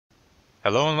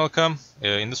Hello and welcome.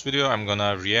 In this video I'm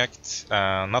gonna react,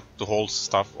 not the whole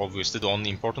stuff obviously, the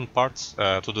only important parts,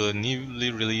 to the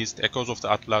newly released Echoes of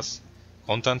the Atlas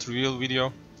content reveal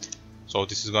video. So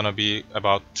this is gonna be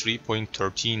about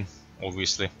 3.13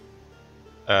 obviously.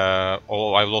 I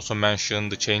will also mention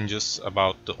the changes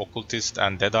about the Occultist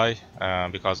and Deadeye,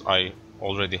 because I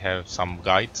already have some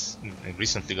guides,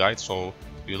 recently guides, so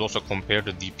we'll also compare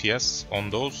the DPS on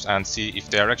those and see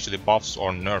if they are actually buffs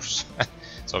or nerfs.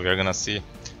 So we're gonna see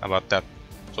about that.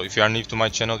 So if you are new to my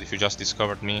channel, if you just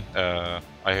discovered me, I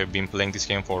have been playing this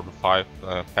game for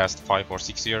the past 5 or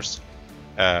 6 years.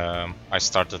 I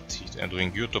started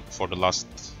doing YouTube for the last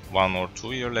 1 or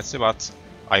 2 years, let's say, but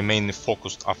I mainly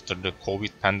focused after the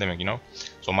COVID pandemic, you know.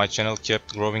 So my channel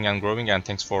kept growing and growing, and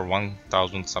thanks for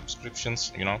 1000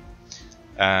 subscriptions, you know.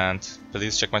 And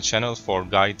please check my channel for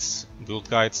guides, build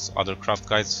guides, other craft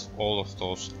guides, all of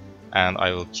those, and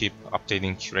I will keep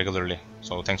updating regularly.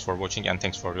 So thanks for watching and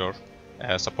thanks for your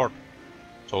support.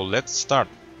 So let's start.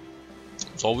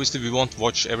 So obviously we won't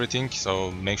watch everything,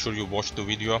 so make sure you watch the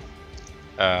video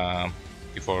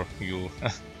before you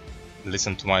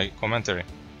listen to my commentary.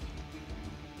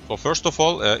 So first of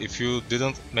all, if you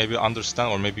didn't maybe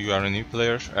understand, or maybe you are a new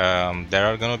player, there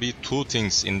are gonna be two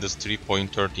things in this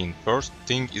 3.13. First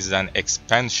thing is an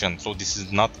expansion, so this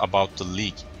is not about the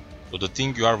league. So the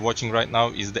thing you are watching right now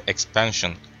is the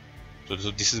expansion. So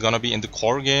this is gonna be in the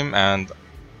core game, and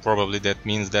probably that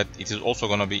means that it is also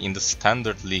gonna be in the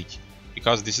standard league,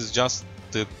 because this is just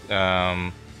the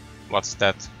what's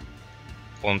that,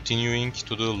 continuing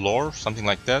to the lore, something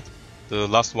like that. The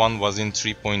last one was in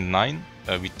 3.9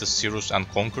 with the Cirrus and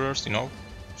Conquerors, you know.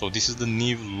 So this is the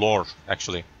new lore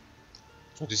actually.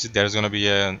 So there's gonna be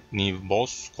a new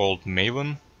boss called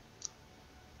Maven,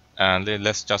 and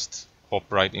let's just hop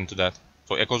right into that.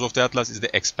 So Echoes of the Atlas is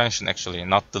the expansion actually,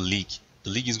 not the league.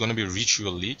 The league is going to be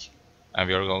Ritual League, and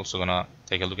we are also going to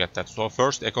take a look at that. So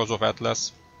first, Echoes of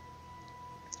Atlas.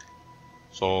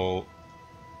 So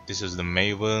this is the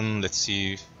Maven. Let's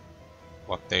see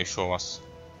what they show us.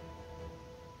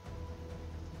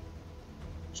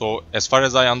 So as far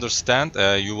as I understand,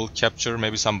 you will capture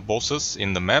maybe some bosses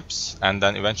in the maps and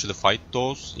then eventually fight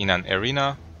those in an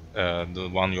arena, the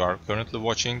one you are currently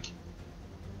watching.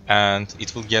 And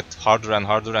it will get harder and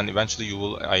harder, and eventually you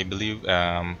will, I believe,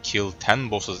 kill 10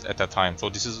 bosses at a time. So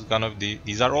this is gonna be,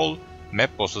 these are all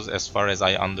map bosses as far as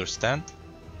I understand.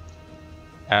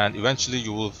 And eventually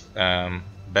you will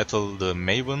battle the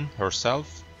Maven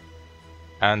herself,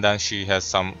 and then she has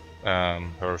some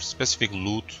her specific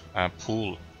loot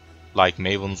pool, like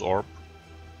Maven's Orb.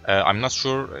 I'm not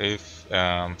sure if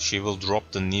she will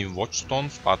drop the new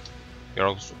Watchstones, but we're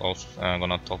also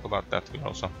gonna talk about that. We're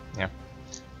also, yeah.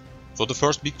 So the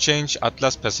first big change,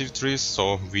 Atlas passive trees.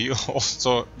 So we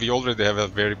already have a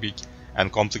very big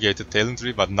and complicated talent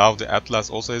tree, but now the Atlas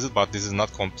also has it, but this is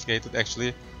not complicated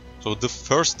actually. So the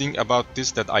first thing about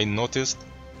this that I noticed,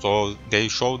 so they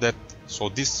show that, so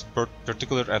this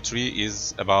particular tree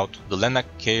is about the Lenak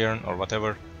Cairn or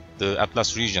whatever, the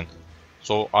Atlas region.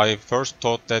 So I first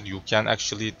thought that you can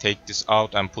actually take this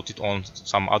out and put it on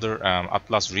some other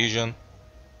Atlas region,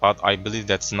 but I believe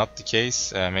that's not the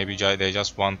case. Maybe they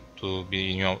just want to be,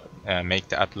 you know, make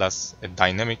the Atlas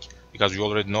dynamic, because you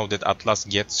already know that Atlas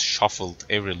gets shuffled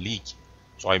every league.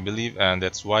 So I believe, and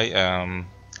that's why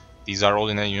these are all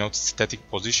in a, you know, static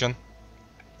position.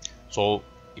 So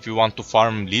if you want to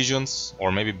farm legions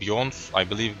or maybe beyond, I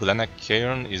believe Lenak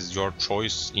Cairn is your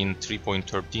choice in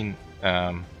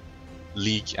 3.13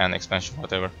 league and expansion,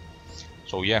 whatever.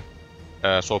 So yeah.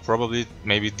 So probably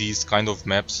maybe these kind of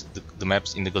maps, the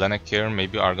maps in the Lenak Cairn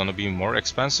maybe are gonna be more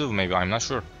expensive, maybe, I'm not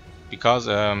sure. Because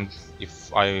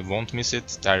if I won't miss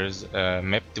it, there is a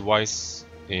map device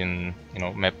in, you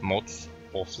know, map modes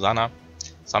of Lana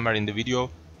somewhere in the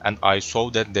video, and I saw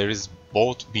that there is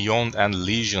both Beyond and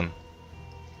Legion.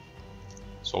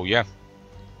 So yeah,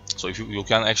 so if you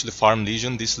can actually farm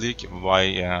Legion this league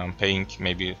by paying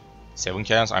maybe 7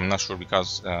 cans, I'm not sure,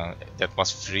 because that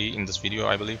was free in this video,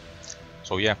 I believe.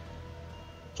 So yeah,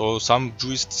 so some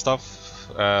juiced stuff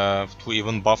to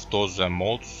even buff those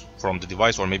modes from the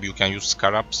device, or maybe you can use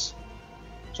scarabs.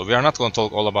 So we are not going to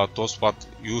talk all about those, but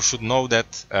you should know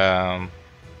that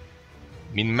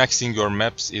min-maxing your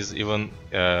maps is even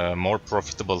more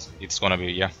profitable. It's gonna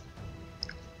be, yeah.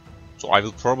 So I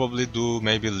will probably do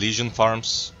maybe Legion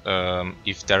farms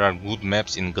if there are good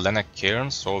maps in Lenak Cairn.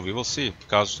 So we will see,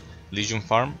 because Legion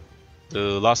farm,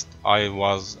 the last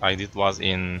I did was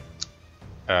in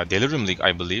Delirium League,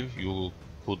 I believe. You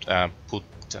could put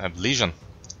Legion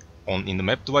on in the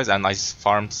map device, and I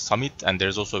farmed Summit, and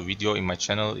there's also a video in my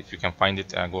channel. If you can find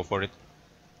it, go for it.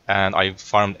 and I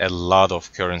farmed a lot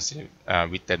of currency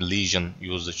with that Legion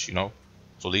usage, you know.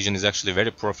 So Legion is actually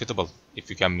very profitable if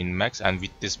you can min-max, and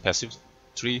with this passive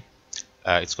tree,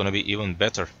 it's gonna be even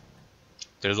better.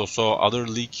 There's also other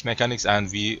leak mechanics,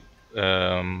 and we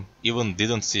even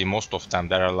didn't see most of them.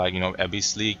 There are like, you know,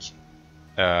 Abyss leak,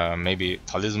 maybe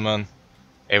Talisman,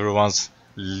 everyone's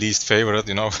least favorite,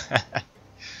 you know.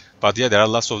 But yeah, there are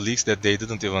lots of leaks that they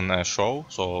didn't even show,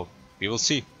 so we will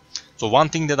see. So one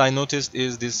thing that I noticed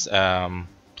is this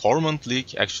Torment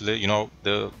leak. Actually, you know,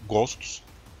 the ghosts,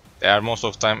 they are most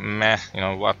of the time meh, you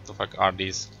know, what the fuck are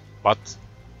these? But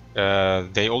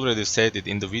they already said it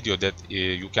in the video that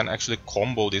you can actually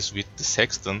combo this with the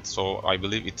Sextant, so I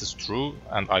believe it is true,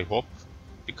 and I hope,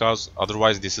 because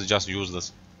otherwise this is just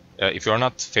useless. If you are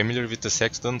not familiar with the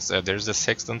Sextants, there is a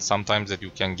Sextant sometimes that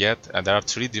you can get, and there are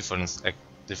three different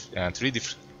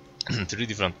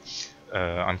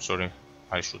I'm sorry,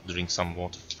 I should drink some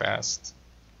water fast.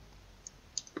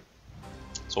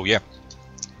 So yeah,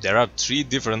 there are three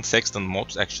different Sextant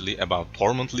mods actually about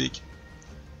Torment Leak,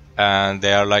 and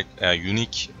they are like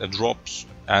unique drops,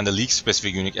 and the leak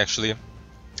specific unique actually.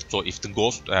 So if the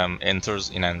ghost enters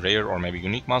in a rare or maybe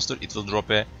unique monster, it will drop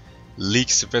a leak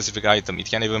specific item. It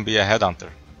can even be a headhunter.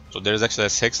 So there is actually a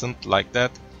Sextant like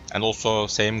that, and also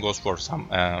same goes for some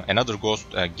another ghost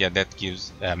that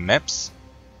gives maps,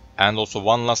 and also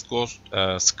one last ghost,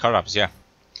 Scarabs. Yeah.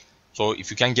 So if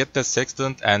you can get the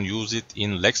Sextant and use it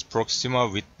in Lex Proxima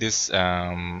with this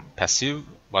passive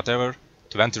whatever,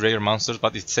 20 rare monsters,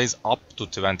 but it says up to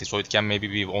 20, so it can maybe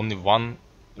be only one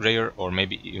rare or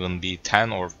maybe even be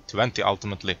 10 or 20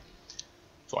 ultimately.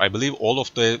 So I believe all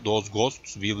of those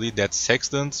ghosts will be that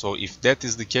Sextant, so if that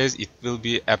is the case, it will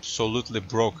be absolutely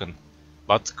broken.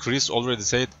 But Chris already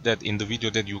said that in the video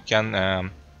that you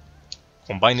can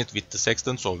combine it with the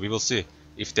Sextant, so we will see.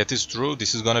 If that is true,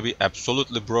 this is gonna be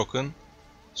absolutely broken.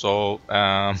 So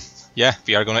yeah,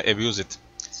 we are gonna abuse it.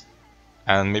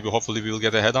 And maybe hopefully we will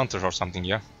get a headhunter or something,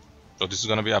 yeah. So this is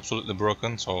gonna be absolutely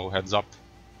broken, so heads up.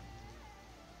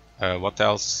 What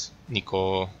else,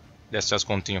 Nico? Let's just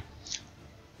continue.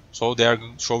 So they are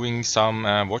showing some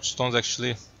watchstones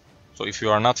actually. So if you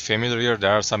are not familiar,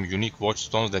 there are some unique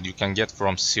watchstones that you can get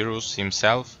from Sirius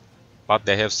himself, but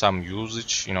they have some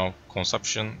usage, you know,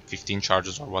 consumption, 15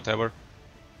 charges or whatever.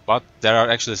 But there are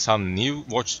actually some new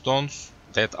watchstones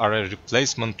that are a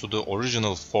replacement to the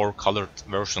original 4 colored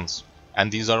versions,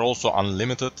 and these are also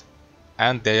unlimited,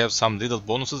 and they have some little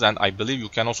bonuses, and I believe you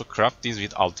can also craft these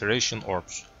with alteration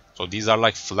orbs. So these are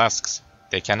like flasks,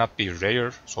 they cannot be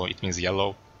rare, so it means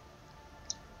yellow.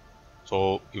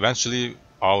 So eventually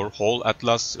our whole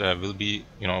atlas will be,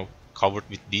 you know, covered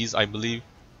with these, I believe.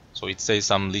 So it says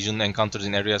some Legion encounters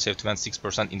in areas have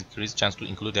 26% increased chance to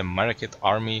include a Maraket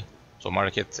army. So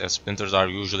Maraket splinters are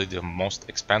usually the most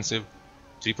expensive.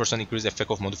 3% increased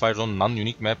effect of modifiers on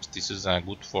non-unique maps. This is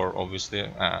good for obviously,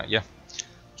 yeah.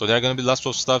 So there are gonna be lots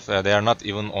of stuff. They are not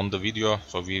even on the video,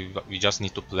 so we just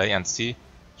need to play and see.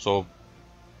 So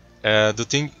the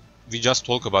thing we just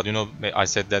talked about, you know, I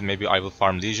said that maybe I will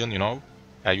farm Legion, you know.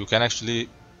 You can actually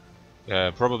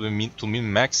probably to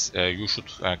min-max, you should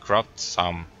craft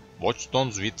some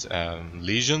watchstones with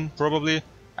Legion probably,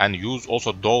 and use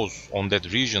also those on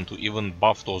that region to even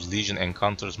buff those Legion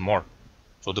encounters more.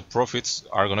 So the profits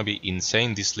are gonna be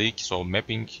insane this league. So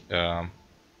mapping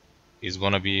is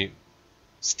gonna be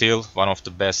still one of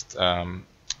the best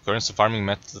currency farming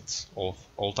methods of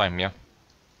all time, yeah.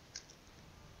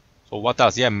 So what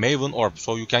else? Yeah, Maven Orb.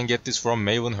 So you can get this from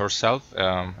Maven herself,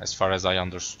 as far as I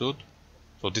understood.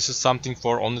 So this is something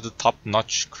for only the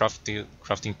top-notch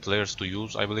crafting players to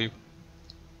use, I believe.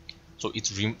 So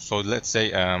it's so let's say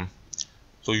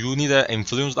so you need an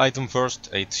influenced item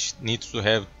first. It needs to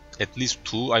have at least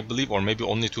 2, I believe, or maybe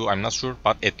only 2. I'm not sure,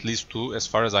 but at least 2, as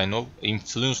far as I know,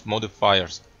 influenced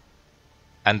modifiers.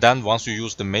 And then once you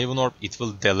use the Maven Orb, it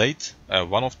will delete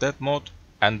one of that mod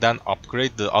and then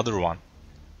upgrade the other one.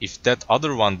 If that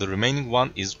other one, the remaining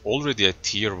one, is already a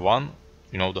tier 1,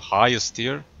 you know, the highest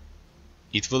tier,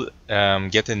 it will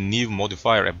get a new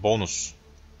modifier, a bonus.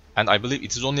 And I believe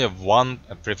it is only a 1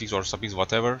 prefix or suffix,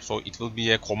 whatever, so it will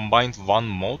be a combined 1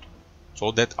 mod.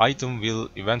 So that item will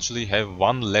eventually have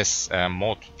 1 less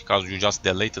mod because you just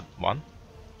deleted 1.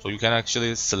 So you can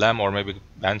actually slam or maybe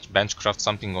bench craft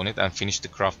something on it and finish the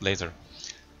craft later.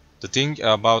 The thing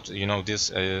about, you know,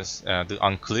 this is the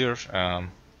unclear.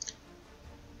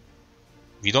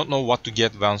 We don't know what to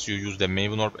get once you use the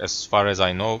Maven Orb, as far as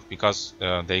I know, because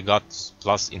they got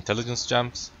plus intelligence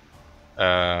gems.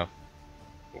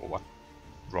 What?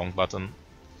 Wrong button.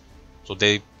 So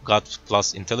they got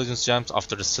plus intelligence gems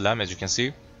after the slam, as you can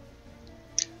see.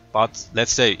 But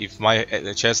let's say if my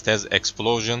chest has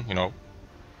explosion, you know,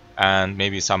 and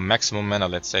maybe some maximum mana,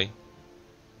 let's say,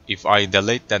 if I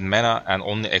delete that mana and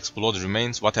only explode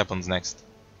remains, what happens next?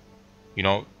 You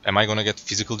know, am I gonna get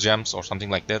physical gems or something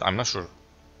like that? I'm not sure.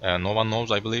 No one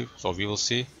knows, I believe, so we will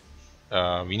see.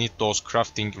 We need those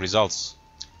crafting results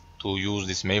to use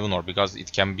this Maven Orb, because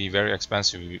it can be very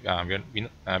expensive.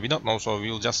 We don't know, so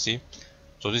we'll just see.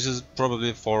 So this is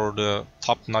probably for the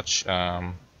top-notch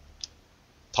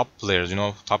top players, you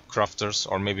know, top crafters,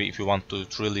 or maybe if you want to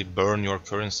truly burn your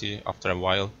currency after a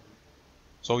while.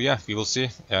 So yeah, we will see.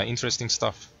 Interesting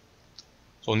stuff.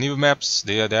 So new maps,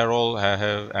 they're all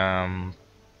have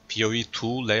PoE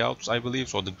 2 layouts, I believe,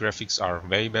 so the graphics are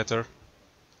way better.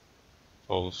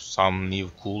 So some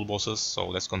new cool bosses, so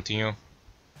let's continue.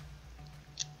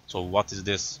 So what is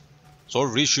this? So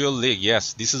Ritual League,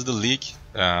 yes, this is the league.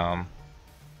 So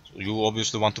you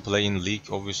obviously want to play in league,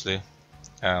 obviously.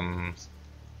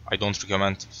 I don't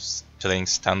recommend playing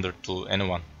standard to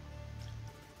anyone.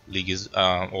 League is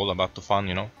all about the fun,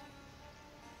 you know.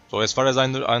 So as far as I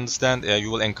understand,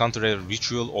 you will encounter a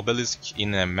ritual obelisk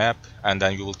in a map, and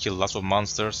then you will kill lots of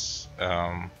monsters,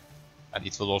 and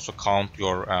it will also count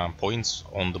your points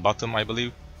on the bottom, I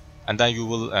believe. And then you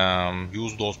will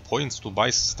use those points to buy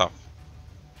stuff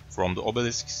from the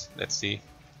obelisks. Let's see.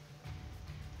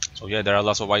 So yeah, there are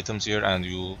lots of items here, and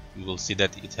you will see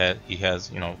that he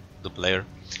has, you know, the player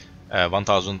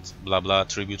 1000 blah blah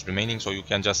tribute remaining, so you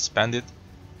can just spend it.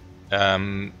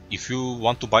 If you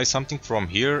want to buy something from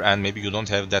here and maybe you don't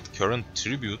have that current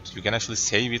tribute, you can actually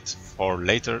save it for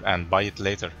later and buy it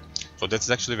later. So that's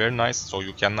actually very nice, so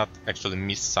you cannot actually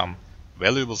miss some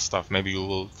valuable stuff. Maybe you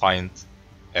will find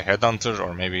a headhunter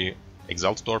or maybe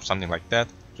Exile, something like that.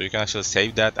 So you can actually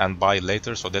save that and buy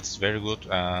later, so that's very good,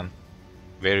 and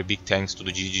very big thanks to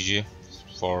the GGG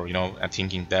for, you know,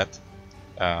 thinking that.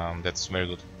 That's very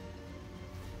good.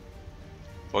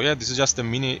 So yeah, this is just a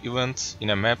mini event in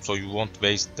a map, so you won't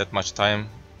waste that much time,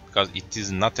 because it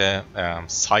is not a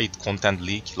side content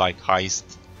league like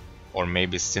Heist or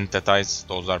maybe Synthetize.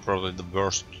 Those are probably the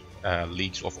worst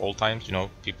leagues of all times, you know,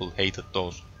 people hated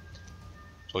those.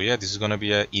 So yeah, this is gonna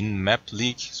be a in-map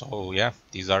league, so yeah,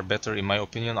 these are better in my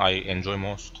opinion. I enjoy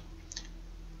most.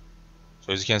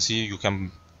 So as you can see, you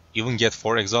can even get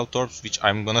 4 Exile Torps, which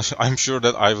I'm sure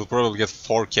that I will probably get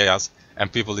 4 Chaos.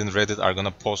 And people in Reddit are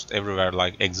gonna post everywhere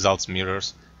like Exile's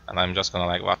mirrors, and I'm just gonna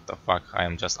like, what the fuck, I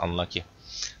am just unlucky.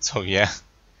 So yeah,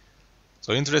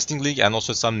 so interesting league, and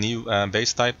also some new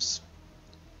base types.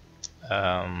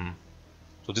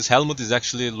 So this helmet is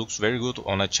actually looks very good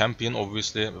on a champion,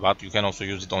 obviously, but you can also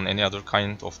use it on any other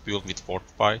kind of build with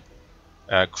Fortify.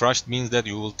 Crushed means that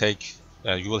you will take,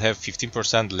 you will have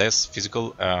 15% less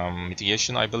physical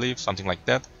mitigation, I believe, something like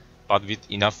that. But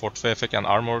with enough Fortify effect and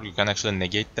armor, you can actually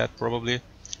negate that probably.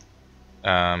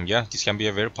 Yeah, this can be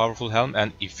a very powerful helm,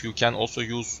 and if you can also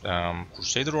use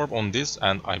Crusader Orb on this,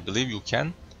 and I believe you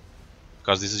can,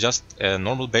 because this is just a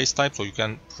normal base type, so you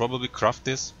can probably craft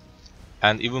this,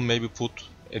 and even maybe put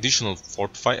additional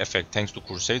Fortify effect thanks to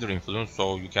Crusader influence,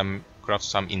 so you can craft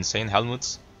some insane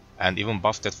helmets, and even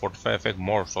buff that Fortify effect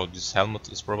more. So this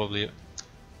helmet is probably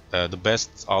the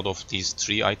best out of these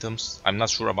 3 items. I'm not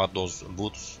sure about those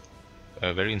boots.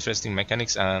 Very interesting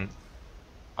mechanics, and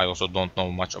I also don't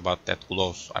know much about that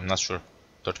gloves. I'm not sure.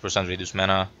 30% reduced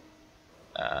mana,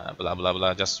 blah blah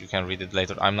blah. Just you can read it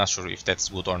later. I'm not sure if that's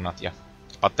good or not. Yeah,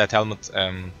 but that helmet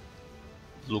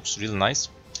looks really nice.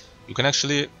 You can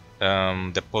actually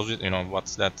deposit, you know,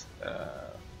 what's that?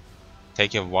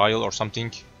 Take a vial or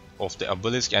something of the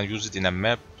obelisk and use it in a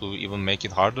map to even make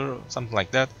it harder, something like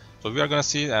that. So we are gonna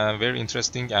see. Very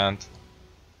interesting, and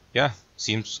yeah,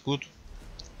 seems good.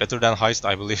 Better than Heist,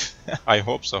 I believe. I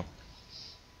hope so.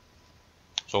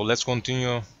 So let's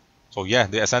continue. So yeah,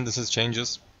 the Ascendances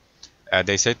changes.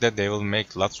 They said that they will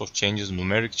make lots of changes,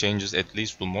 numeric changes at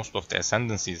least to most of the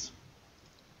Ascendancies.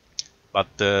 But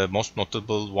the most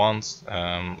notable ones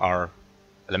are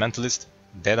Elementalist,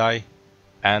 Deadeye,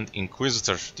 and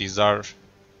Inquisitor. These are,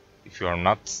 if you are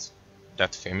not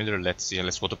that familiar, let's see.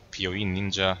 Let's go to PoE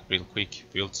Ninja real quick,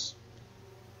 builds.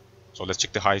 So let's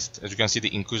check the Heist. As you can see,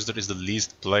 the Inquisitor is the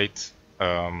least played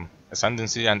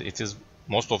Ascendancy, and it is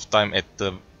most of the time at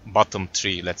the bottom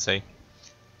 3, let's say.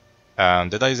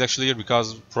 Deadeye is actually here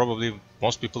because probably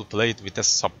most people play it with a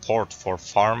support for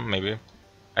farm, maybe.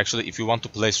 Actually, if you want to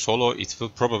play solo, it will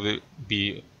probably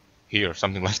be here,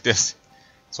 something like this.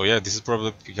 So yeah, this is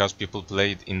probably because people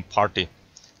play it in party.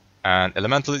 And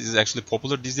Elemental is actually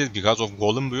popular these days because of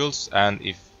Golem builds, and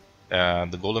if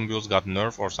the Golem builds got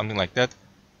nerfed or something like that,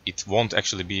 it won't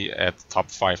actually be at top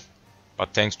 5.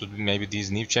 But thanks to maybe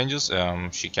these new changes,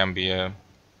 she can be a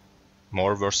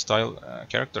more versatile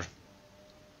character.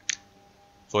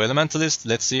 So Elementalist,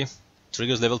 let's see,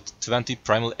 triggers level 20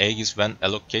 primal Aegis when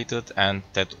allocated, and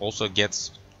that also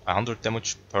gets 100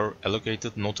 damage per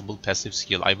allocated notable passive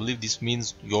skill. I believe this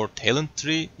means your talent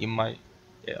tree in my,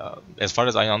 as far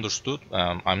as I understood,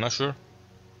 I'm not sure.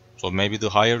 So maybe the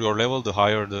higher your level, the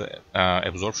higher the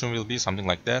absorption will be, something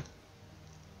like that.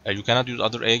 You cannot use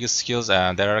other Aegis skills,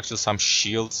 and there are actually some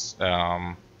shields.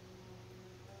 I'm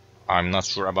not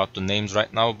sure about the names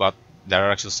right now, but there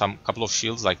are actually some couple of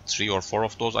shields, like 3 or 4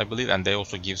 of those I believe, and they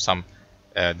also give some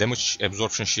damage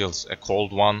absorption shields, a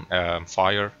cold one,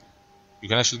 fire. You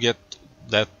can actually get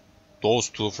those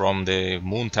two from the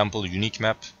Moon Temple unique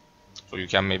map, so you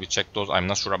can maybe check those. I'm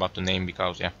not sure about the name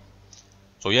because yeah.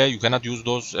 So yeah, you cannot use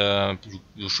those.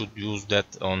 You should use that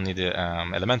only the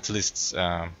Elementalists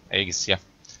Aegis. Yeah.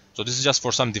 So this is just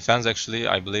for some defense actually,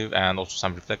 I believe, and also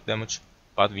some reflect damage.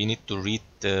 But we need to read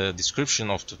the description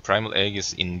of the primal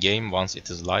Aegis in game once it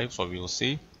is live, so we will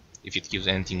see if it gives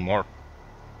anything more.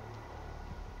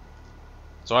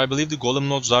 So I believe the golem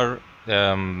nodes are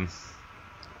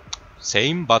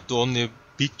same, but the only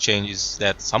big change is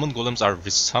that summoned golems are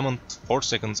resummoned 4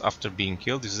 seconds after being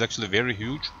killed. This is actually very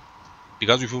huge,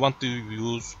 because if you want to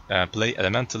use play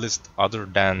Elementalist other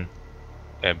than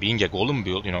being a golem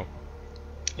build, you know,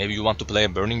 maybe you want to play a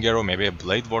Burning Arrow, maybe a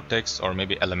Blade Vortex, or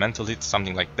maybe Elemental Hit,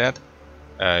 something like that,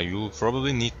 you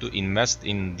probably need to invest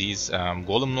in these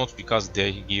golem nodes, because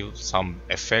they give some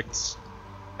effects,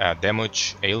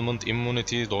 damage, ailment,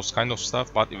 immunity, those kind of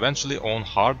stuff. But eventually on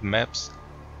hard maps,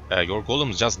 your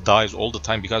golems just dies all the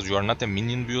time, because you are not a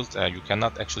minion build, you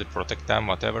cannot actually protect them,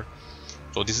 whatever.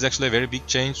 So this is actually a very big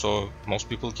change, so most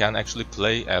people can actually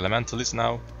play Elementalist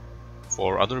now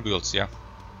for other builds, yeah.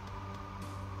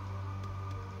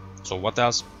 So what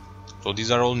else? So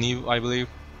these are all new, I believe.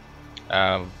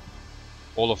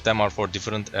 All of them are for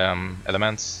different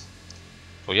elements.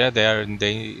 So yeah,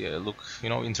 they look, you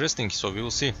know, interesting. So we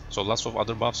will see. So lots of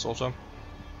other buffs also.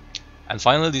 And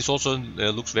finally, this also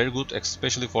looks very good,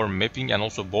 especially for mapping and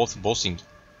also both bossing,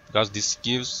 because this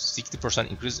gives 60%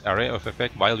 increased array of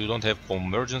effect while you don't have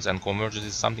convergence, and convergence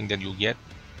is something that you get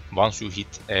once you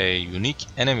hit a unique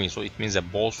enemy. So it means a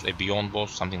boss, a beyond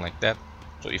boss, something like that.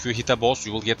 So if you hit a boss,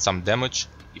 you will get some damage.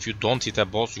 If you don't hit a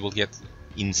boss, you will get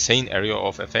insane area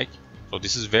of effect. So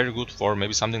this is very good for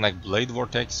maybe something like Blade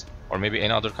Vortex, or maybe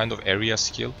any other kind of area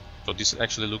skill. So this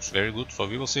actually looks very good, so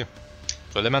we will see.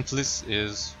 So Elementalist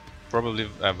is probably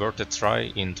worth a try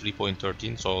in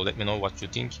 3.13, so let me know what you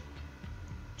think.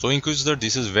 So Inquisitor,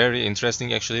 this is very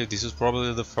interesting actually. This is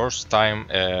probably the first time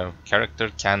a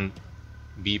character can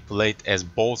be played as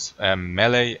both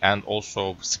melee and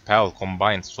also spell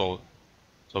combined. So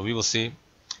we will see.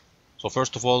 So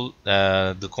first of all,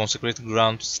 the Consecrated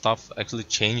Ground stuff actually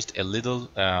changed a little.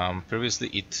 Previously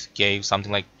it gave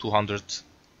something like 200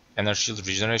 energy shield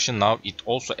regeneration. Now it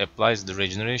also applies the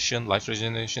regeneration, life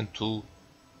regeneration to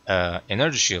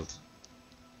energy shield.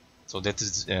 So that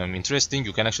is interesting.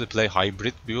 You can actually play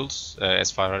hybrid builds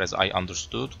as far as I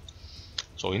understood.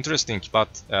 So interesting,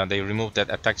 but they removed that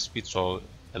attack speed, so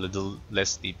a little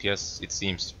less DPS it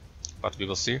seems. But we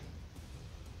will see.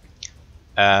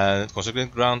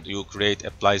 Consecrated Ground, you create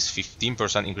applies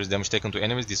 15% increased damage taken to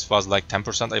enemies. This was like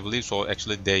 10% I believe, so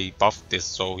actually they buffed this.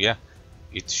 So yeah,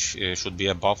 it should be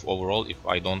a buff overall if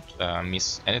I don't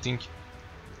miss anything.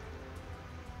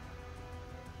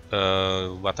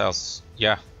 What else?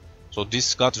 Yeah, so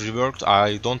this got reworked.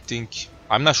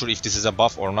 I'm not sure if this is a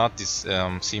buff or not. This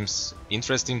seems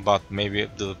interesting, but maybe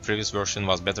the previous version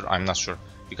was better. I'm not sure,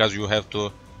 because you have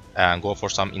to go for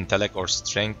some intellect or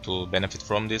strength to benefit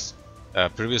from this.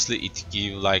 Previously it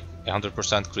gave like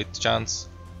 100% crit chance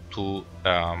to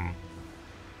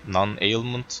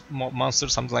non-ailment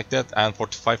monsters, something like that, and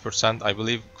 45% I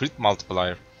believe crit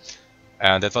multiplier,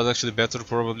 and that was actually better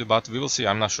probably, but we will see.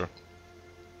 I'm not sure,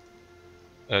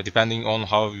 depending on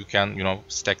how you can, you know,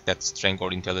 stack that strength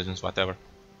or intelligence, whatever.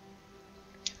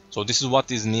 So this is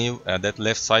what is new. That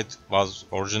left side was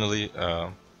originally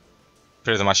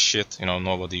pretty much shit, you know,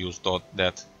 nobody used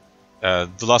that.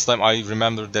 The last time I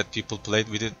remember that people played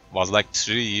with it was like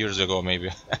 3 years ago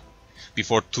maybe,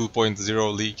 before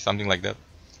 2.0 leak, something like that.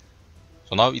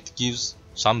 So now it gives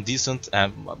some decent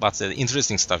but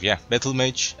interesting stuff, yeah. Battle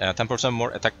Mage, 10% more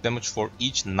attack damage for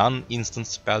each non-instant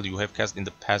spell you have cast in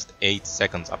the past 8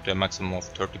 seconds, up to a maximum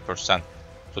of 30%.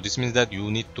 So this means that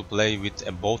you need to play with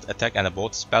a both attack and a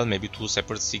both spell, maybe 2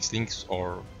 separate 6 links,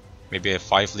 or maybe a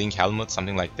 5 link helmet,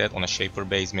 something like that, on a Shaper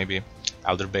base, maybe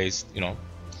Elder base, you know.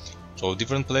 So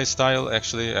different play style,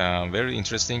 actually very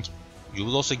interesting. You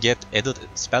will also get added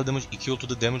spell damage equal to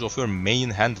the damage of your main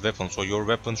hand weapon. So your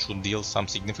weapon should deal some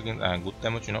significant good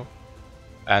damage, you know.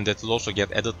 and that will also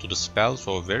get added to the spell,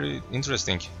 so very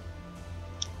interesting.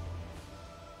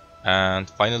 And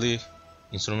finally,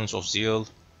 Instruments of Zeal.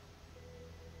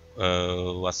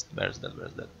 Where's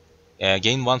that?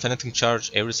 Gain 1 fanatic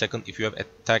charge every second if you have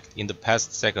attacked in the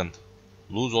past second.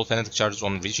 Lose all fanatic charges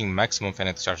on reaching maximum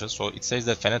fanatic charges. So it says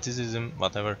that fanaticism,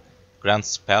 whatever, grants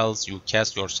spells you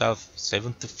cast yourself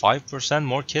 75%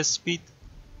 more cast speed,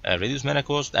 reduce mana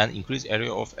cost, and increase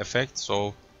area of effect.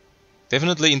 So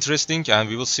definitely interesting, and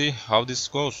we will see how this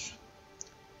goes.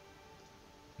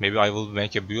 Maybe I will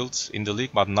make a build in the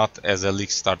league, but not as a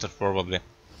league starter probably.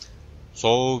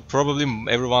 So probably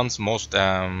everyone's most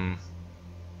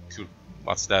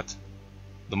what's that?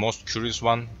 The most curious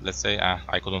one, let's say.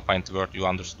 I couldn't find the word, you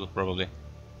understood probably.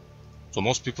 So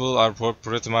most people are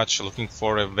pretty much looking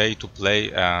for a way to play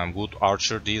good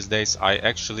archer these days. I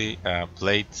actually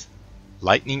played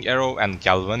Lightning Arrow and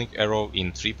Galvanic Arrow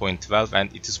in 3.12,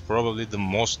 and it is probably the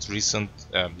most recent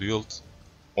build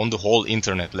on the whole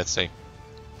internet, let's say.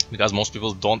 Because most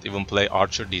people don't even play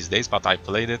archer these days, but I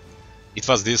played it. It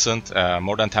was decent,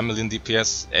 more than 10 million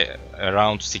DPS,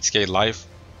 around 6k life,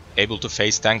 able to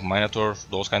face tank, minotaur,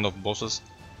 those kind of bosses.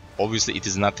 Obviously it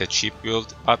is not a cheap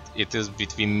build, but it is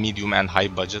between medium and high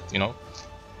budget, you know.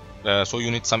 So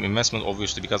you need some investment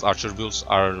obviously, because archer builds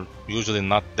are usually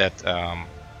not that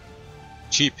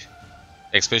cheap,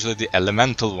 especially the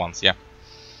elemental ones, yeah.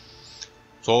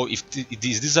 So if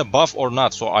is this a buff or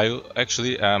not? So I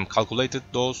actually calculated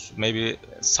those. Maybe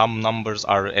some numbers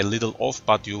are a little off,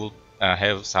 but you will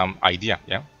have some idea,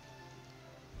 yeah.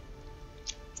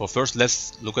 So first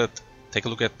let's take a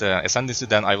look at the ascendancy,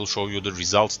 then I will show you the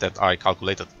results that I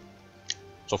calculated.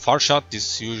 So far shot,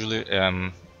 this usually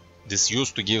this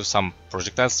used to give some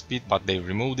projectile speed, but they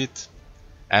removed it.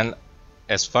 And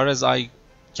as far as I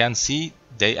can see,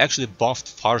 they actually buffed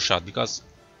far shot, because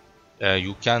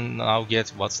you can now get,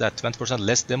 what's that, 20%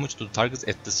 less damage to the targets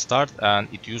at the start, and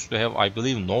it used to have, I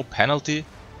believe, no penalty.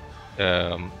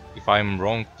 If I'm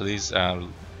wrong, please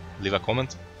leave a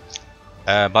comment.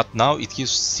 But now it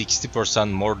gives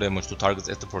 60% more damage to targets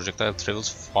as the projectile travels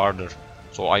farther.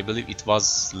 So I believe it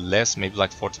was less, maybe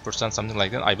like 40%, something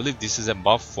like that. I believe this is a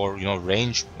buff for, you know,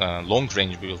 range, long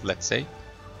range build, let's say.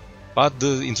 But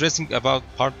the interesting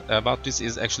part about this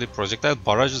is actually projectile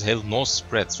barrages have no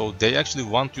spread, so they actually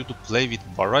want you to play with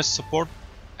barrage support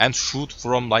and shoot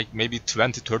from like maybe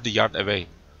 20-30 yards away.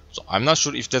 So I'm not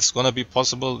sure if that's gonna be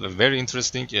possible. Very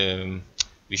interesting.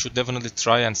 We should definitely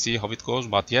try and see how it goes.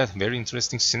 But yeah, very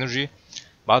interesting synergy.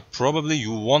 But probably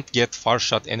you won't get far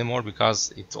shot anymore,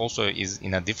 because it also is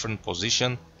in a different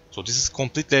position. So this is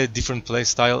completely a different play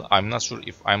style. I'm not sure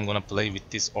if I'm gonna play with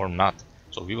this or not.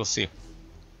 So we will see.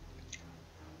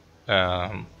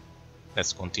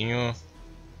 Let's continue.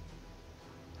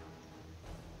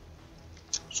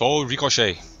 So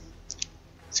ricochet,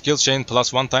 skill chain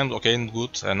plus 1 times. Okay,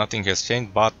 good, nothing has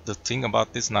changed. But the thing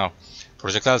about this now,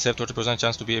 projectiles have 30%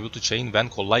 chance to be able to chain when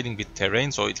colliding with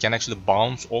terrain, so it can actually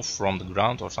bounce off from the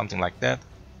ground or something like that.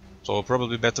 So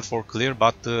probably better for clear.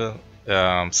 But the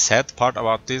sad part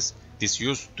about this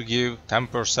used to give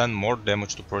 10% more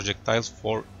damage to projectiles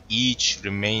for each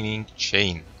remaining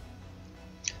chain.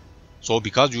 So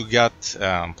because you got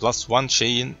plus 1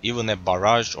 chain, even a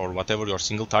barrage or whatever your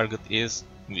single target is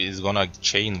gonna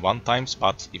chain 1 times.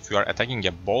 But if you are attacking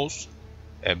a boss,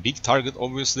 a big target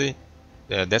obviously,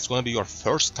 that's gonna be your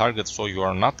first target, so you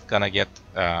are not gonna get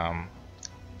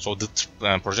so the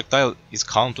projectile is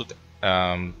counted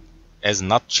as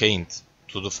not chained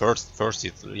to the first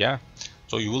hit, yeah.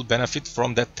 So you will benefit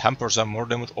from that 10% more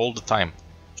damage all the time.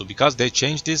 So because they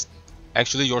changed this,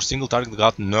 actually your single target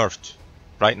got nerfed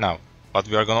right now. But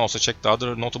we are gonna also check the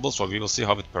other notables, so we will see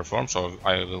how it performs. So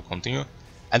I will continue.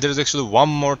 And there is actually one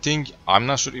more thing. I'm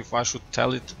not sure if I should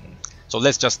tell it. So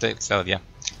let's just tell it, yeah.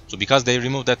 So because they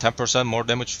removed that 10% more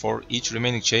damage for each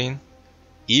remaining chain,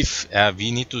 if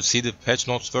we need to see the patch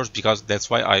notes first, because that's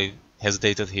why I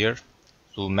hesitated here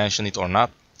to mention it or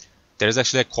not. There is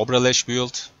actually a Cobra Lash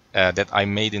build that I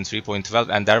made in 3.12,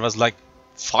 and there was like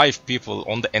 5 people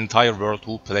on the entire world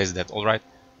who plays that, alright?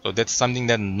 So that's something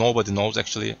that nobody knows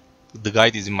actually. The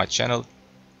guide is in my channel.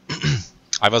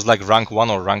 I was like rank 1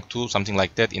 or rank 2, something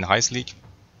like that in Heist League.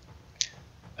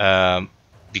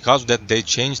 Because that they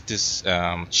changed this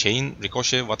chain,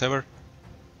 ricochet, whatever,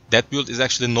 that build is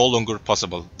actually no longer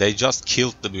possible. They just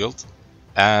killed the build.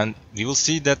 And we will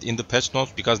see that in the patch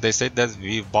notes, because they said that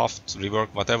we buffed,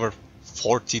 reworked, whatever,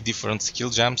 40 different skill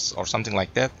gems or something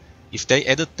like that. If they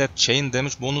added that chain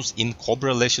damage bonus in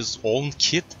Cobra Lash's own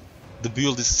kit, the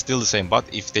build is still the same. But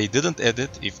if they didn't add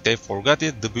it, if they forgot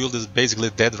it, the build is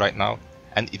basically dead right now.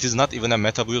 And it is not even a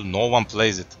meta build, no one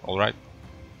plays it, alright?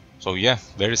 So yeah,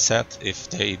 very sad if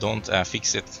they don't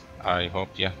fix it. I hope,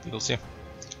 yeah, we'll see.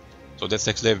 So that's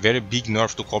actually a very big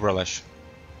nerf to Cobra Lash.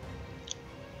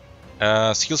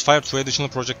 Skills fire 2 additional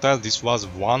projectiles. This was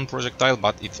one projectile,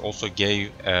 but it also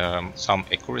gave some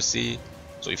accuracy.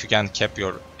 So if you can cap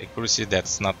your accuracy,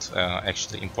 that's not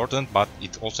actually important, but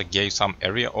it also gave some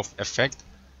area of effect.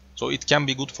 So it can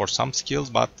be good for some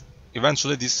skills, but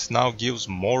eventually this now gives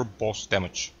more boss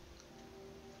damage.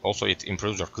 Also it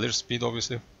improves your clear speed,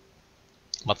 obviously.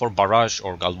 But for barrage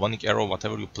or galvanic arrow,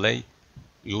 whatever you play,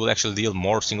 you will actually deal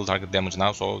more single target damage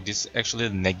now. So this actually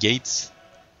negates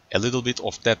a little bit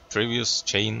of that previous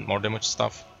chain more damage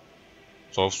stuff.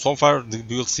 So far the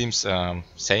build seems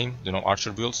same, you know,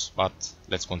 archer builds, but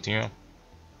let's continue.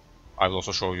 I will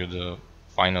also show you the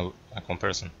final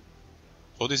comparison.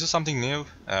 So this is something new.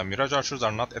 Mirage archers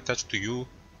are not attached to you.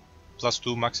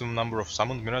 +2 maximum number of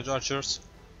summoned mirage archers.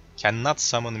 Cannot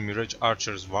summon mirage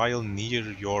archers while near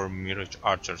your mirage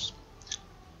archers.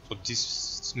 So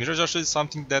this mirage archer is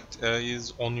something that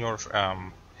is on your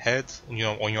head, you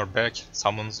know, on your back,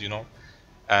 summons, you know,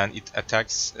 and it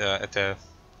attacks at a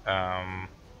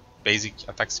basic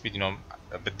attack speed, you know,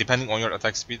 but depending on your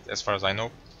attack speed, as far as I know.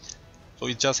 So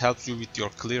it just helps you with your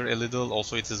clear a little.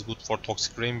 Also it is good for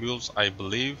toxic rain builds, I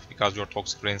believe, because your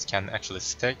toxic rains can actually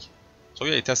stack. So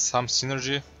yeah, it has some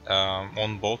synergy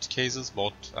on both cases,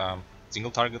 both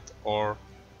single target or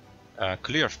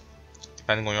clear,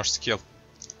 depending on your skill.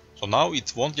 So now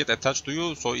it won't get attached to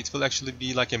you, so it will actually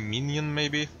be like a minion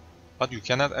maybe, but you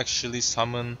cannot actually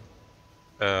summon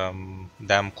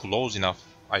them close enough,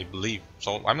 I believe.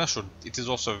 So I'm not sure. It is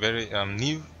also very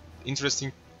new,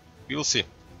 interesting. We will see.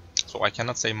 So I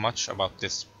cannot say much about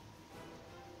this.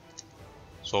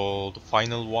 So the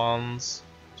final ones.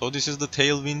 So this is the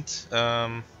tailwind.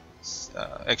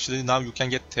 Actually now you can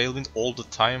get tailwind all the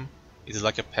time. It is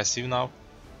like a passive now.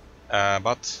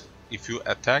 But if you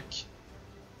attack,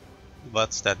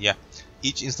 what's that? Yeah,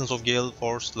 each instance of gale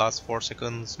force lasts 4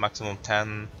 seconds, maximum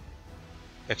 10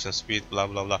 action speed, blah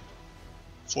blah blah.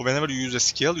 So whenever you use a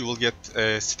skill, you will get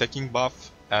a stacking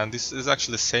buff, and this is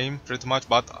actually the same pretty much,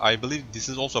 but I believe this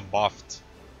is also buffed.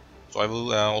 So I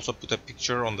will also put a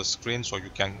picture on the screen so you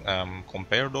can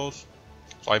compare those.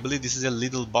 So I believe this is a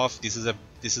little buff. This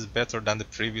is better than the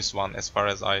previous one as far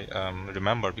as I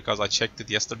remember, because I checked it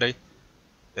yesterday.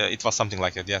 It was something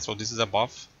like that. Yeah. So this is a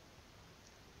buff.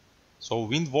 So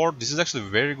Wind Ward, this is actually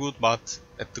very good, but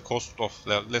at the cost of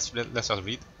let's just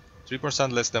read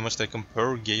 3% less damage taken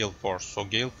per gale force. So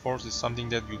gale force is something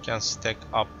that you can stack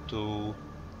up to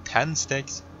 10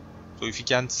 stacks. So if you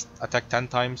can attack 10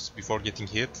 times before getting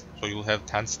hit, so you will have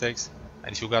 10 stacks.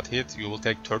 And if you got hit, you will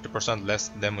take 30% less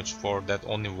damage for that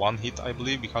only one hit, I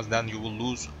believe, because then you will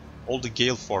lose all the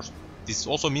gale force. This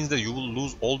also means that you will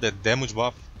lose all that damage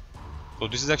buff. So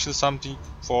this is actually something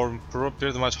for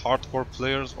pretty much hardcore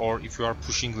players, or if you are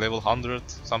pushing level 100,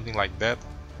 something like that,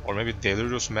 or maybe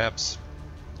delirious maps.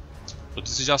 So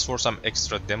this is just for some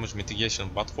extra damage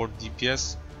mitigation, but for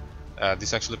DPS,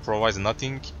 this actually provides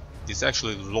nothing. This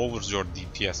actually lowers your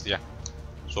DPS, yeah.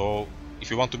 So if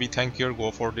you want to be tankier,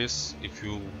 go for this. If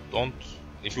you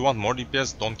want more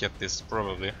DPS, don't get this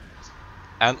probably.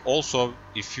 And also,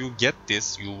 if you get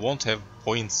this, you won't have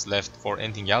points left for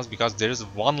anything else, because there is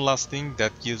one last thing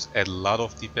that gives a lot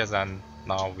of DPS, and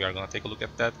now we are gonna take a look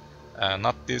at that.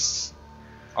 Not this,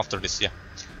 after this, yeah.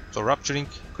 So rupturing,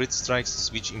 crit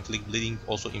strikes which inflict bleeding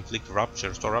also inflict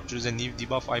rupture. So rupture is a new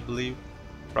debuff, I believe.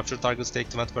 Rupture targets take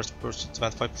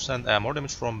 25% more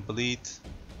damage from bleed.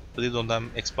 Bleed on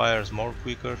them expires more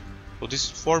quicker. So this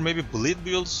is for maybe bleed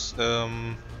builds.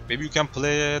 Maybe you can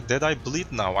play Deadeye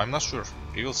bleed now, I'm not sure.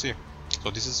 We will see. So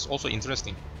this is also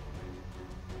interesting.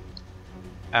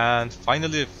 And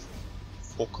finally,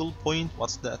 focal point.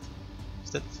 What's that?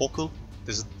 Is that focal?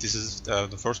 This is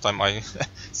the first time I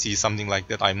see something like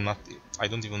that. I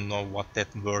don't even know what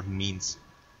that word means.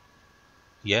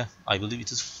 Yeah, I believe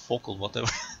it is focal, whatever.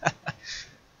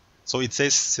 So it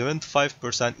says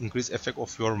 75% increase effect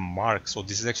of your mark. So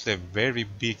this is actually a very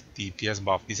big DPS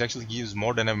buff. This actually gives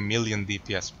more than 1,000,000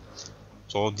 DPS.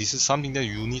 So this is something that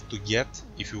you need to get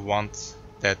if you want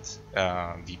that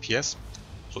DPS.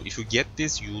 So if you get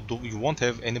this, you won't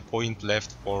have any point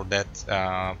left for that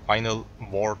final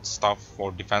ward stuff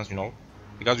for defense, you know,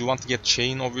 because you want to get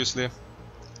chain obviously,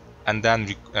 and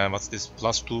then what's this,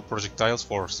 +2 projectiles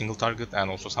for single target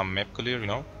and also some map clear, you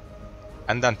know,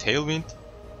 and then tailwind,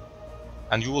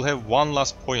 and you will have one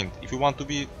last point. If you want to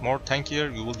be more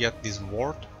tankier, you will get this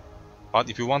ward, but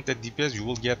if you want that DPS, you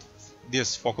will get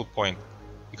this focal point.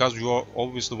 Because you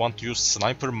obviously want to use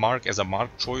sniper mark as a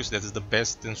mark choice. That is the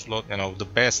best in slot, you know, the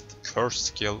best curse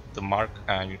skill, the mark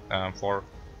for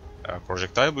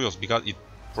projectile builds, because it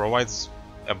provides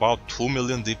about 2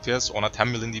 million DPS on a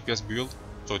 10 million DPS build,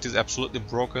 so it is absolutely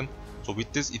broken. So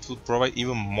with this it will provide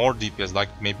even more DPS,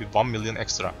 like maybe 1 million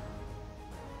extra.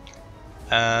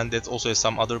 And it also has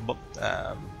some other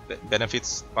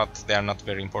benefits, but they are not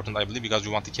very important, I believe, because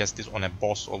you want to cast this on a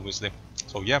boss, obviously.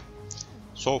 So yeah,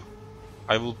 so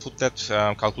I will put that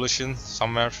calculation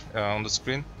somewhere on the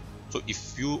screen. So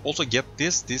if you also get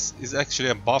this is actually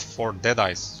a buff for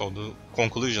Deadeye. So the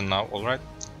conclusion now, alright.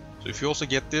 So if you also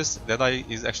get this, Deadeye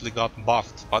is actually got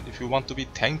buffed. But if you want to be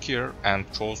tankier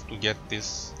and chose to get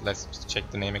this, let's check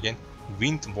the name again,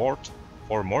 Wind Ward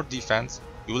for more defense,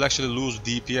 you will actually lose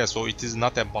DPS. So it is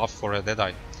not a buff for a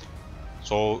Deadeye.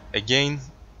 So again,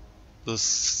 the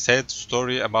sad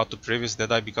story about the previous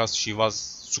Deadeye, because she was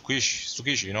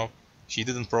squishy, you know, she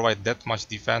didn't provide that much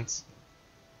defense.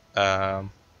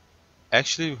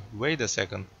 Actually, wait a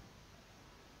second.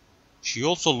 She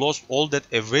also lost all that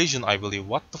evasion, I believe.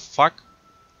 What the fuck?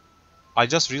 I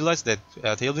just realized that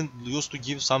Tailwind used to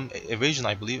give some evasion,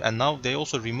 I believe, and now they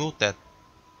also removed that.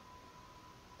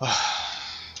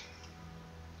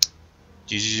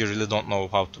 GG really don't know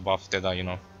how to buff Deadeye, you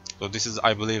know. So this is,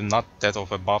 I believe, not that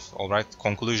of a buff. Alright,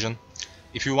 conclusion.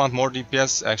 If you want more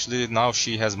DPS, actually now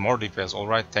she has more DPS,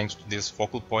 alright, thanks to this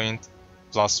focal point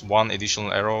plus 1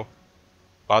 additional arrow.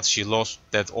 But she lost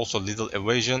that also little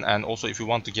evasion, and also if you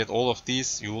want to get all of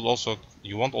these, you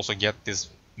won't also get this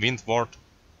Wind Ward.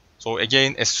 So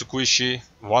again, a squishy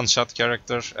one-shot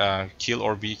character, kill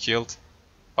or be killed.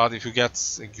 But if you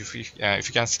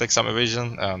can stack some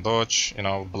evasion, dodge, you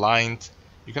know, blind,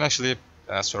 you can actually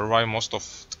survive most of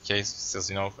the cases,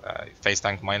 you know, face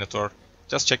tank Minotaur.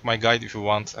 Just check my guide if you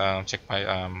want, check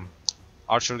my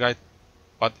archer guide.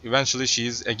 But eventually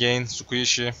she's again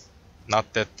squishy,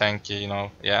 not that tanky, you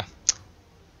know, yeah.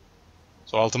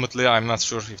 So ultimately I'm not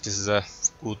sure if this is a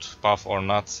good buff or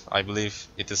not. I believe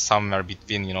it is somewhere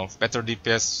between, you know, better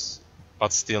DPS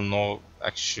but still no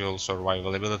actual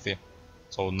survivability.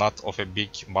 So not of a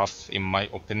big buff in my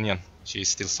opinion. She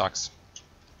still sucks.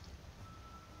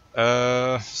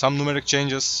 Some numeric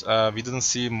changes, we didn't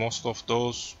see most of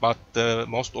those, but the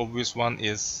most obvious one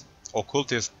is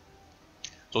Occultist.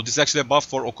 So this is actually a buff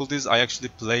for Occultist. I actually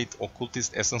played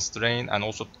Occultist, Essence Drain, and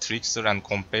also Trickster and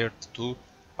compared to,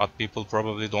 but people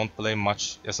probably don't play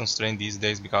much Essence Drain these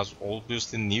days because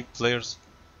obviously new players,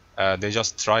 they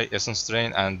just try Essence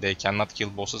Drain and they cannot kill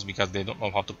bosses because they don't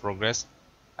know how to progress,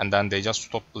 and then they just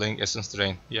stop playing Essence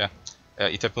Drain. Yeah,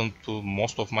 it happened to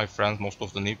most of my friends, most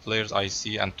of the new players I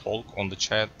see and talk on the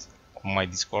chat, on my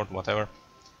Discord, whatever.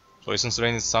 So Essence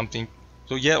Drain is something.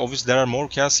 So yeah, obviously there are more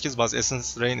cast skills, but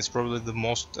Essence Drain is probably the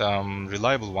most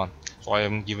reliable one. So I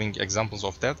am giving examples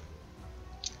of that.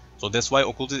 So that's why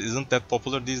Occultist isn't that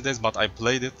popular these days, but I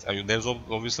played it. There's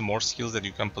obviously more skills that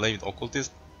you can play with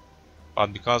Occultist.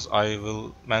 But because I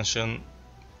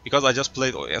just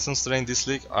played Essence Drain this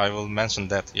league, I will mention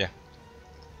that, yeah.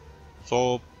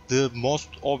 So the most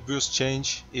obvious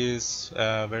change is,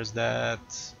 where's that?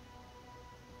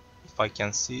 If I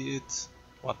can see it,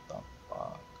 what the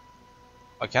fuck?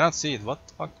 I cannot see it, what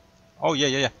the fuck? Oh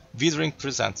yeah. Withering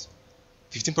Presence.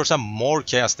 15% more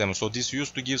chaos damage. So this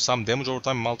used to give some damage over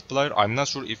time multiplier. I'm not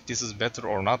sure if this is better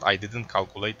or not. I didn't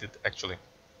calculate it actually.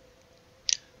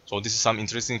 So this is some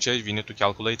interesting change. We need to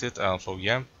calculate it. So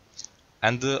yeah.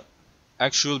 And the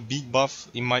actual big buff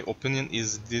in my opinion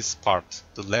is this part,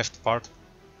 the left part.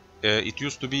 It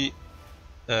used to be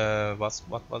what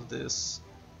was this?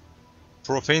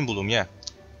 Profane Bloom, yeah.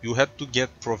 You had to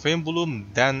get Profane Bloom,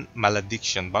 then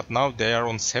Malediction, but now they are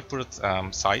on separate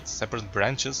sites, separate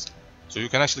branches, so you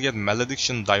can actually get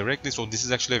Malediction directly. So this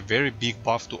is actually a very big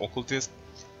buff to Occultist,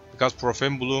 because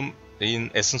Profane Bloom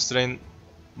in Essence Drain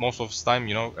most of the time,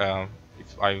 you know,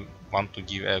 if I want to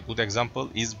give a good example,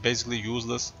 is basically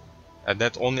useless.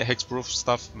 That only hexproof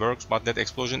stuff works, but that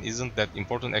explosion isn't that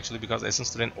important actually, because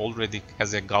Essence Drain already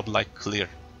has a godlike clear.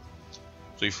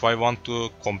 So if I want to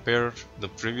compare the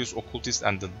previous Occultist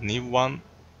and the new one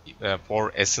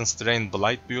for Essence Drain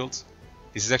Blight builds,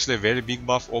 this is actually a very big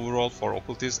buff overall for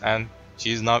Occultist, and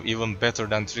she is now even better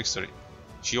than Trickster.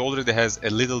 She already has a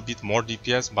little bit more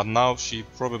DPS, but now she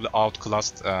probably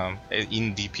outclassed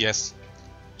in DPS.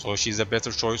 So she's a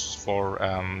better choice for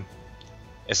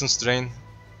Essence Drain.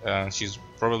 She's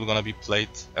probably gonna be played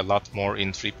a lot more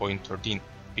in 3.13,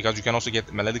 because you can also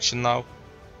get Malediction now.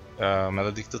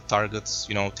 Maledicted targets,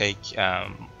 you know, take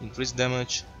increased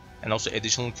damage and also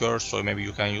additional curse, so maybe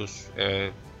you can use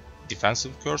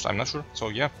defensive curse, I'm not sure. So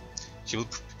yeah, she will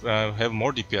have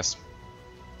more DPS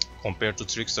compared to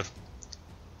Trickster.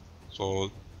 So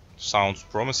sounds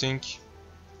promising.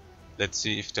 Let's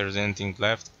see if there's anything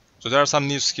left. So there are some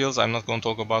new skills. I'm not going to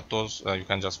talk about those. You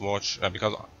can just watch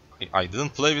because I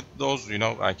didn't play with those. You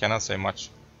know, I cannot say much.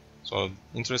 So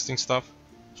interesting stuff.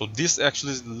 So this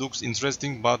actually looks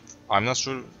interesting, but I'm not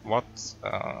sure what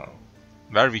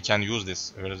where we can use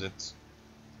this. Where is it?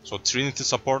 So Trinity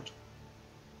support.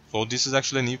 So this is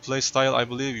actually a new play style. I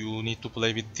believe you need to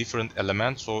play with different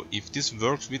elements. So if this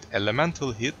works with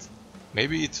elemental hit,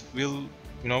 maybe it will,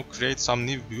 you know, create some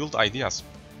new build ideas.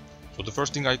 So the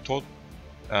first thing I thought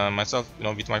myself, you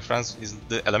know, with my friends is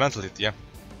the elemental hit. Yeah.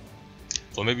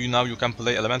 So maybe now you can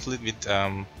play elemental hit with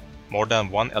more than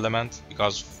one element,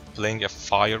 because playing a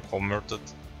fire converted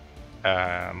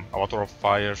avatar of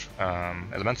fire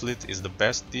elemental hit is the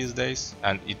best these days,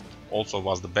 and it also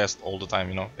was the best all the time,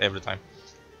 you know, every time.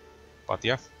 But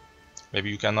yeah, maybe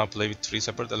you can now play with 3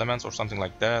 separate elements or something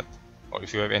like that. Or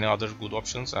if you have any other good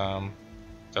options,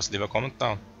 just leave a comment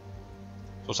down.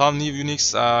 So some new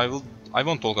uniques, I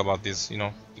won't talk about this, you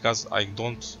know, because I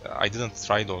didn't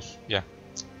try those. Yeah,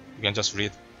 you can just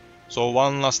read. So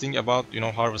one last thing about, you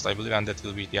know, Harvest, I believe, and that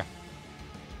will be it. Yeah.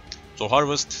 So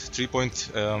Harvest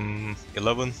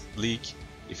 3.11 league.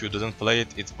 If you didn't play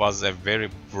it, it was a very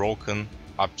broken,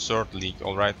 absurd league.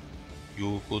 All right.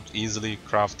 You could easily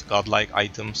craft godlike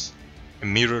items,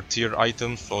 mirror tier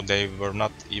items, so they were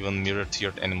not even mirror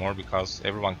tiered anymore because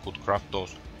everyone could craft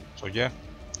those. So yeah,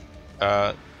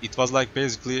 it was like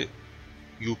basically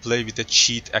you play with a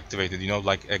cheat activated, you know,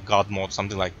 like a god mode,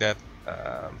 something like that.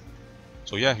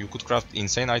 So yeah, you could craft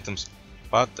insane items,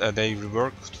 but they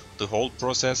reworked the whole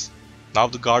process. Now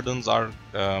the gardens are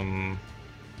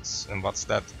what's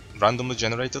that? Randomly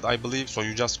generated, I believe. So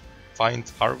you just find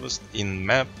Harvest in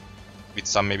map with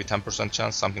some maybe 10%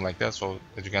 chance, something like that. So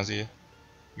as you can see,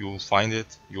 you find it,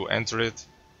 you enter it,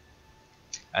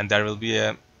 and there will be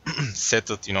a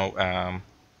settled, you know,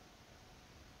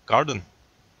 garden,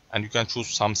 and you can choose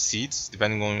some seeds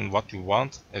depending on what you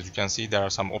want. As you can see, there are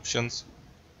some options,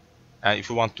 and if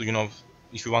you want to, you know,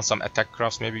 if you want some attack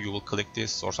crafts, maybe you will click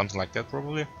this or something like that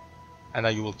probably, and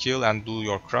then you will kill and do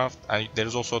your craft. And there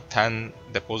is also 10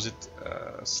 deposit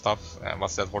stuff,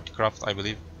 what's that, horticraft, I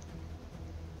believe,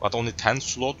 but only 10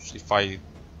 slots if I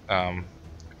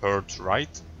heard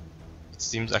right. It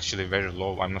seems actually very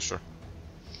low, I'm not sure.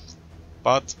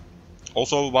 But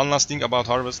also one last thing about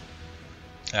Harvest,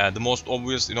 the most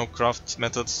obvious, you know, craft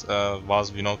methods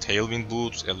was, you know, tailwind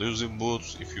boots, elusive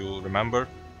boots. If you remember,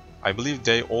 I believe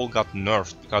they all got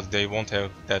nerfed because they won't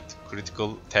have that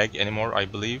critical tag anymore, I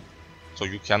believe. So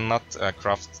you cannot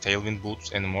craft tailwind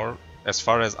boots anymore, as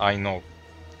far as I know.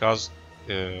 Because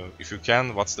if you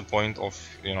can, what's the point of,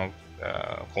 you know,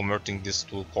 converting this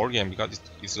to core game, because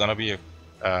it's gonna be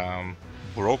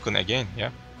broken again. Yeah.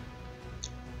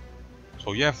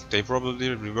 So yeah, they probably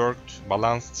reworked,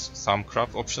 balanced some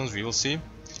craft options, we will see.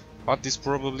 But this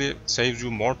probably saves you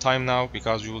more time now,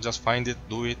 because you will just find it,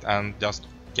 do it, and just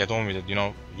get on with it. You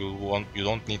know, you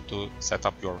don't need to set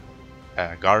up your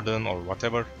garden or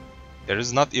whatever. There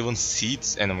is not even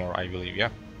seeds anymore, I believe. Yeah.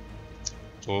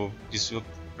 So this will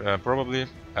probably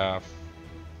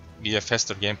be a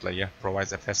faster gameplay. Yeah,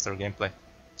 provides a faster gameplay.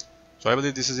 So I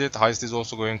believe this is it. Heist is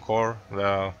also going core.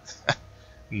 Well,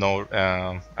 no,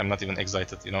 I'm not even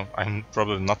excited. You know, I'm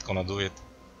probably not gonna do it.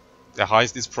 The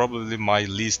Heist is probably my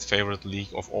least favorite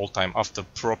league of all time, after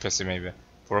Prophecy maybe.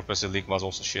 Prophecy League was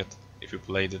also shit if you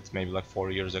played it maybe like 4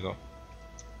 years ago.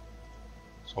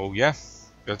 So yeah,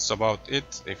 that's about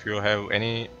it. If you have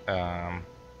any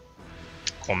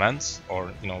comments,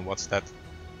 or, you know, what's that?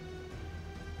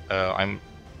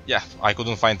 I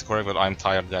couldn't find the correct, but I'm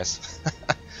tired, guys.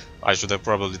 I should have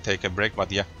probably take a break,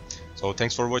 but yeah. So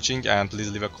thanks for watching, and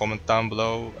please leave a comment down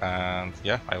below, and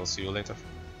yeah, I will see you later.